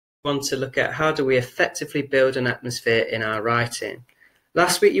Want to look at how do we effectively build an atmosphere in our writing.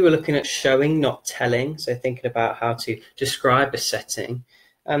 Last week you were looking at showing, not telling, so thinking about how to describe a setting.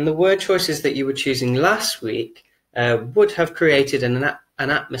 And the word choices that you were choosing last week would have created an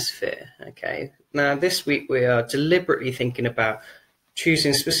atmosphere. Okay. Now this week we are deliberately thinking about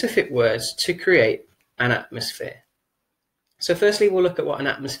choosing specific words to create an atmosphere. So firstly we'll look at what an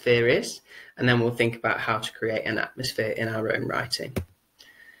atmosphere is, and then we'll think about how to create an atmosphere in our own writing.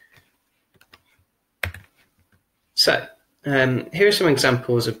 So here are some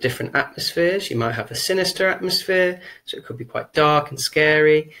examples of different atmospheres. You might have a sinister atmosphere, so it could be quite dark and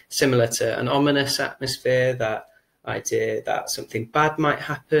scary, similar to an ominous atmosphere, that idea that something bad might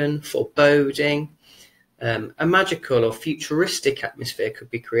happen, foreboding. A magical or futuristic atmosphere could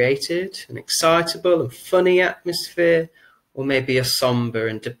be created, an excitable and funny atmosphere, or maybe a somber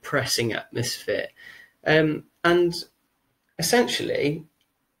and depressing atmosphere. And essentially,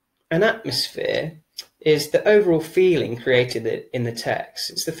 an atmosphere is the overall feeling created in the text.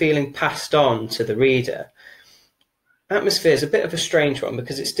 It's the feeling passed on to the reader. Atmosphere is a bit of a strange one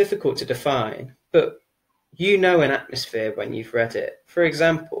because it's difficult to define, but you know an atmosphere when you've read it. For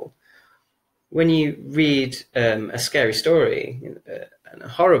example, when you read a scary story and a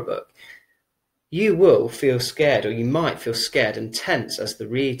horror book, you will feel scared, or you might feel scared and tense as the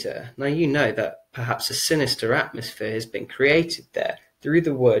reader. Now you know that perhaps a sinister atmosphere has been created there through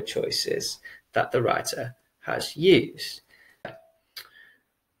the word choices that the writer has used.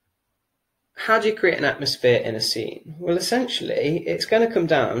 How do you create an atmosphere in a scene? Well, essentially, it's going to come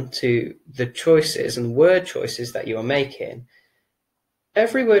down to the choices and word choices that you are making.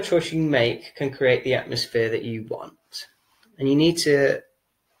 Every word choice you make can create the atmosphere that you want, and you need to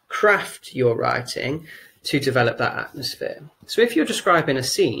craft your writing to develop that atmosphere. So if you're describing a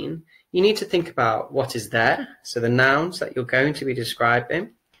scene, you need to think about what is there, so the nouns that you're going to be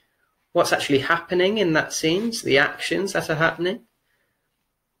describing, what's actually happening in that scene, so the actions that are happening,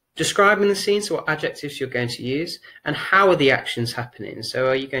 describing the scene, so what adjectives you're going to use, and how are the actions happening, so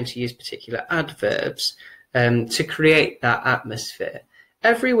are you going to use particular adverbs to create that atmosphere.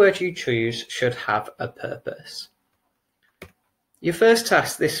 Every word you choose should have a purpose. Your first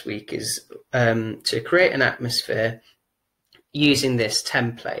task this week is to create an atmosphere using this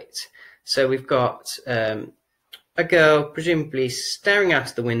template. So we've got a girl presumably staring out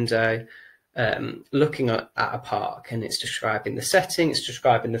of the window, looking at a park, and it's describing the setting, it's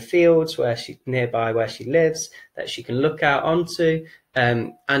describing the fields nearby where she lives that she can look out onto,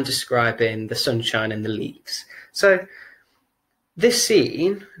 and describing the sunshine and the leaves. So this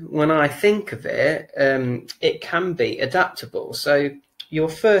scene, when I think of it, it can be adaptable. So your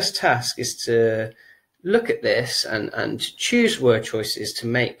first task is to look at this and choose word choices to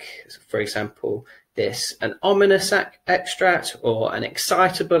make, for example, this an ominous extract or an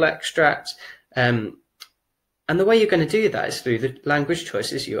excitable extract. And the way you're going to do that is through the language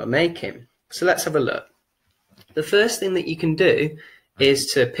choices you are making. So let's have a look. The first thing that you can do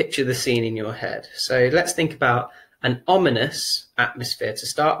is to picture the scene in your head. So let's think about an ominous atmosphere to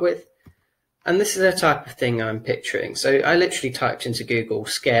start with. And this is the type of thing I'm picturing. So I literally typed into Google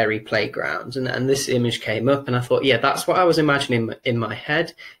scary playground, and this image came up, and I thought, yeah, that's what I was imagining in my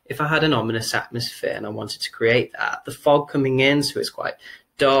head if I had an ominous atmosphere and I wanted to create that. The fog coming in, so it's quite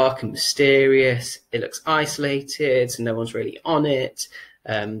dark and mysterious. It looks isolated, so no one's really on it.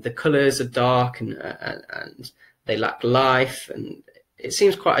 The colours are dark and they lack life, and it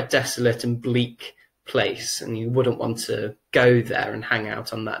seems quite a desolate and bleak place, and you wouldn't want to go there and hang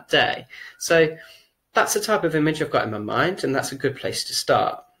out on that day. So that's the type of image I've got in my mind, and that's a good place to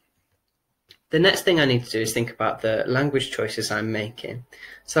start. The next thing I need to do is think about the language choices I'm making.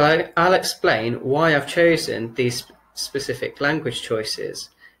 So I'll explain why I've chosen these specific language choices.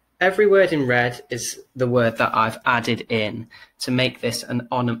 Every word in red is the word that I've added in to make this an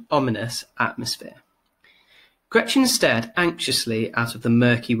ominous atmosphere. Gretchen stared anxiously out of the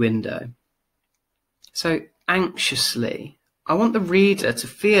murky window. So anxiously, I want the reader to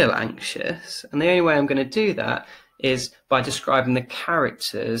feel anxious, and the only way I'm going to do that is by describing the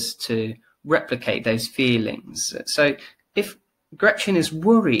characters to replicate those feelings. So if Gretchen is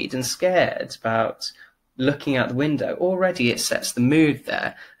worried and scared about looking out the window, already it sets the mood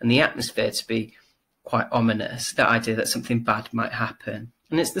there and the atmosphere to be quite ominous, the idea that something bad might happen.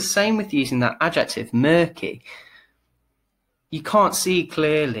 And it's the same with using that adjective, murky. You can't see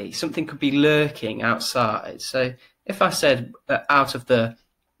clearly. Something could be lurking outside. So if I said out of the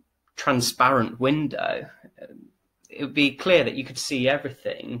transparent window, it would be clear that you could see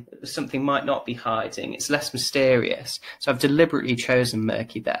everything. Something might not be hiding. It's less mysterious. So I've deliberately chosen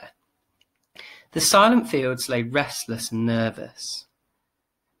murky there. The silent fields lay restless and nervous.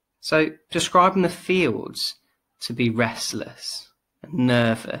 So describing the fields to be restless and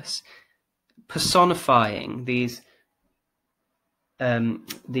nervous, personifying these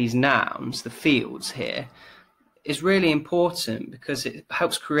nouns, the fields here, is really important because it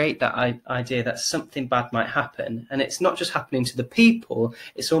helps create that idea that something bad might happen. And it's not just happening to the people,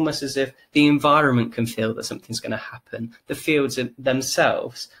 it's almost as if the environment can feel that something's going to happen. The fields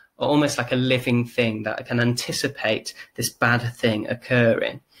themselves are almost like a living thing that can anticipate this bad thing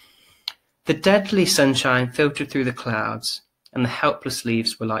occurring. The deadly sunshine filtered through the clouds, and the helpless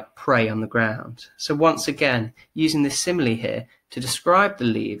leaves were like prey on the ground. So once again, using this simile here to describe the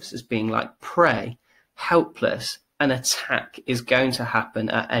leaves as being like prey, helpless, an attack is going to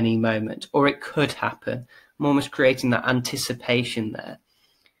happen at any moment, or it could happen. I'm almost creating that anticipation there.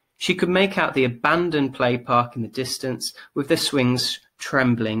 She could make out the abandoned play park in the distance with the swings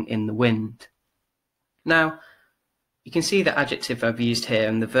trembling in the wind. Now, you can see the adjective I've used here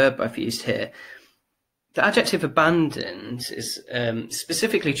and the verb I've used here. The adjective abandoned is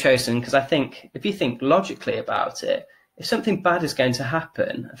specifically chosen because I think if you think logically about it, if something bad is going to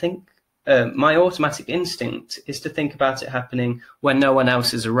happen, I think my automatic instinct is to think about it happening when no one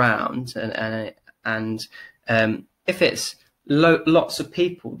else is around. And if it's lots of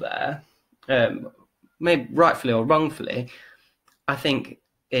people there, maybe rightfully or wrongfully, I think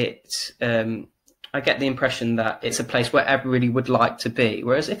I get the impression that it's a place where everybody would like to be.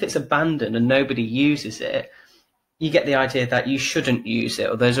 Whereas if it's abandoned and nobody uses it, you get the idea that you shouldn't use it,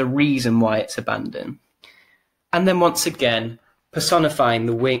 or there's a reason why it's abandoned. And then once again, personifying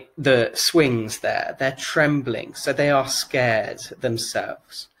the swings there, they're trembling, so they are scared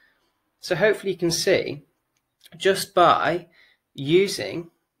themselves. So hopefully you can see, just by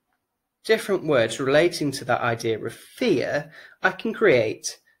using different words relating to that idea of fear, I can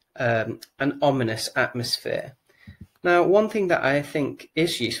create an ominous atmosphere. Now, one thing that I think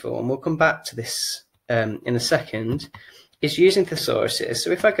is useful, and we'll come back to this in a second, is using thesauruses.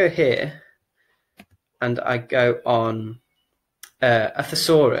 So if I go here and I go on a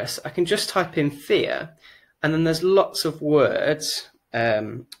thesaurus, I can just type in fear, and then there's lots of words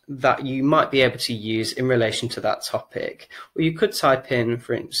that you might be able to use in relation to that topic. Or you could type in,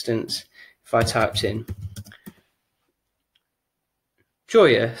 for instance, if I typed in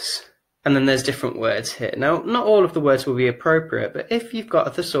joyous, and then there's different words here. Now, not all of the words will be appropriate, but if you've got a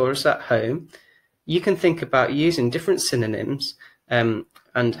thesaurus at home, you can think about using different synonyms and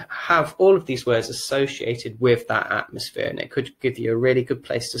have all of these words associated with that atmosphere, and it could give you a really good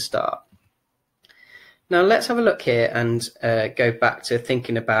place to start. Now, let's have a look here and go back to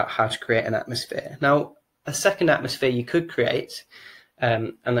thinking about how to create an atmosphere. Now, a second atmosphere you could create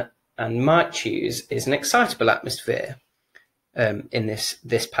and might choose is an excitable atmosphere. In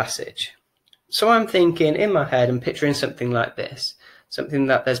this passage. So I'm thinking in my head and picturing something like this, something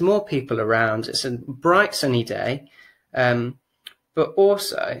that there's more people around, it's a bright sunny day, but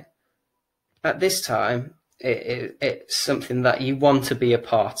also at this time it's something that you want to be a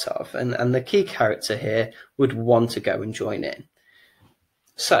part of, and the key character here would want to go and join in.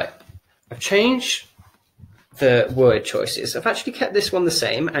 So I've changed the word choices. I've actually kept this one the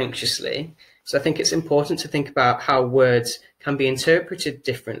same, anxiously. So I think it's important to think about how words can be interpreted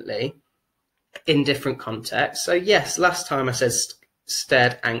differently in different contexts. So yes, last time I said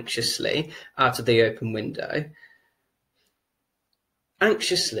stared anxiously out of the open window.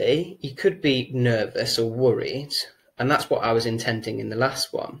 Anxiously, you could be nervous or worried, and that's what I was intending in the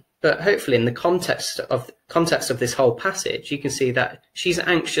last one. But hopefully in the context of this whole passage, you can see that she's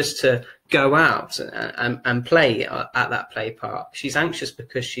anxious to go out and play at that play park. She's anxious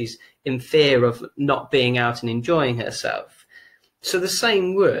because she's in fear of not being out and enjoying herself. So the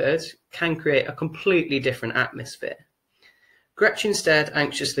same word can create a completely different atmosphere. Gretchen stared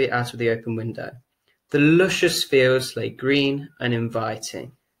anxiously out of the open window. The luscious fields lay green and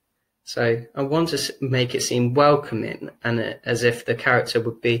inviting. So I want to make it seem welcoming, and as if the character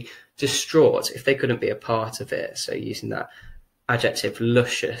would be distraught if they couldn't be a part of it. So using that adjective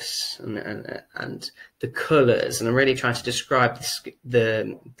luscious and the colours, and I'm really trying to describe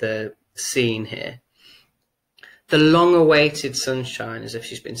the scene here. The long-awaited sunshine, as if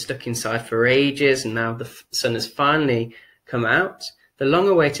she's been stuck inside for ages, and now the sun has finally come out. The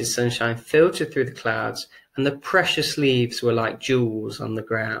long-awaited sunshine filtered through the clouds, and the precious leaves were like jewels on the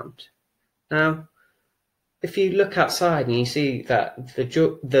ground. Now, if you look outside and you see that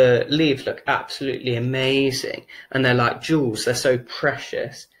the leaves look absolutely amazing, and they're like jewels, they're so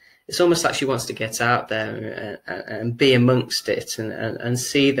precious, it's almost like she wants to get out there and be amongst it and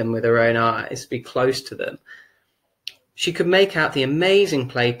see them with her own eyes, be close to them. She could make out the amazing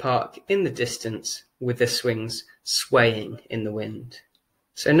play park in the distance with the swings swaying in the wind.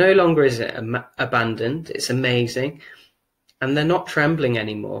 So no longer is it abandoned, it's amazing. And they're not trembling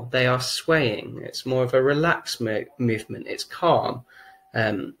anymore, they are swaying. It's more of a relaxed movement, it's calm.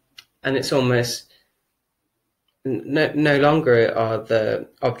 And it's almost, no longer are the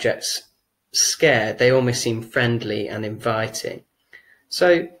objects scared, they almost seem friendly and inviting.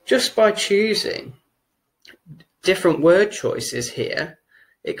 So just by choosing different word choices here,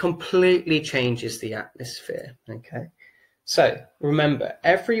 it completely changes the atmosphere, okay? So remember,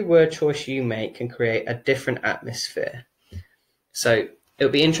 every word choice you make can create a different atmosphere. So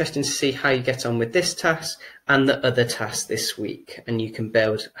it'll be interesting to see how you get on with this task and the other tasks this week, and you can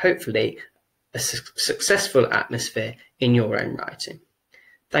build, hopefully, a successful atmosphere in your own writing.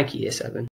 Thank you, Year 7.